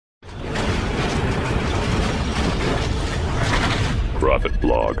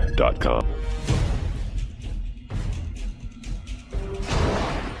profitblog.com.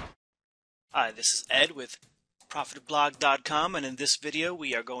 Hi, this is Ed with profitblog.com, and in this video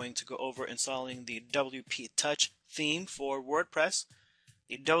we are going to go over installing the WPtouch theme for WordPress.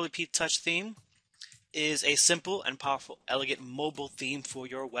 The WPtouch theme is a simple and powerful, elegant mobile theme for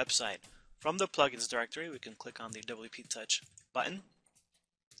your website. From the plugins directory, we can click on the WPtouch button,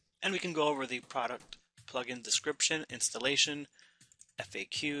 and we can go over the product, plugin description, installation,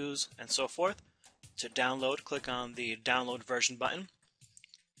 FAQs, and so forth. To download, click on the download version button.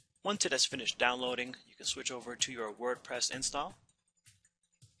 Once it has finished downloading, you can switch over to your WordPress install.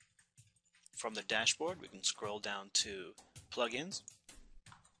 From the dashboard, we can scroll down to plugins,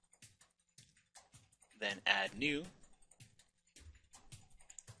 then add new,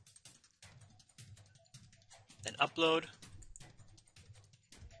 then upload,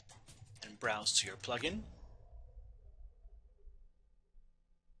 and browse to your plugin.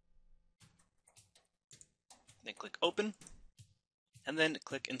 Then click open, and then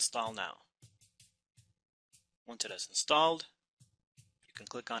click install now. Once it is installed, you can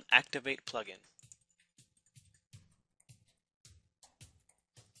click on activate plugin.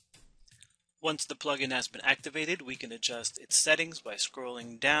 Once the plugin has been activated, we can adjust its settings by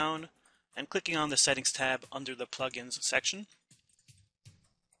scrolling down and clicking on the settings tab under the plugins section.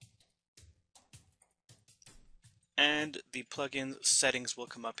 And the plugin settings will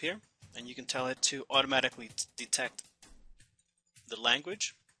come up here, and you can tell it to automatically detect the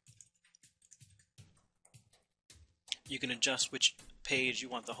language. You can adjust which page you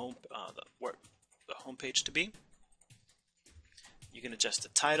want the home page to be. You can adjust the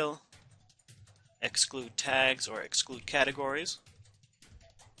title, exclude tags or exclude categories.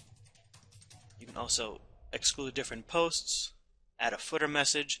 You can also exclude different posts, add a footer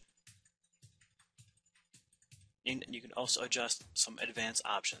message, and you can also adjust some advanced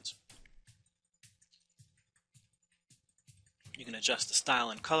options. You can adjust the style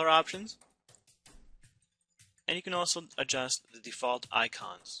and color options, and you can also adjust the default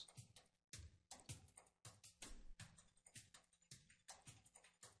icons.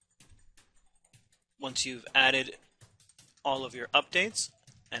 Once you've added all of your updates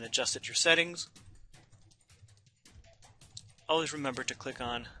and adjusted your settings, always remember to click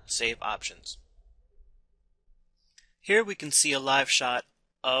on Save Options. Here we can see a live shot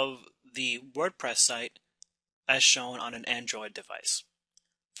of the WordPress site as shown on an Android device.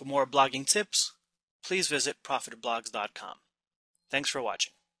 For more blogging tips, please visit profitblogs.com. Thanks for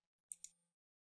watching.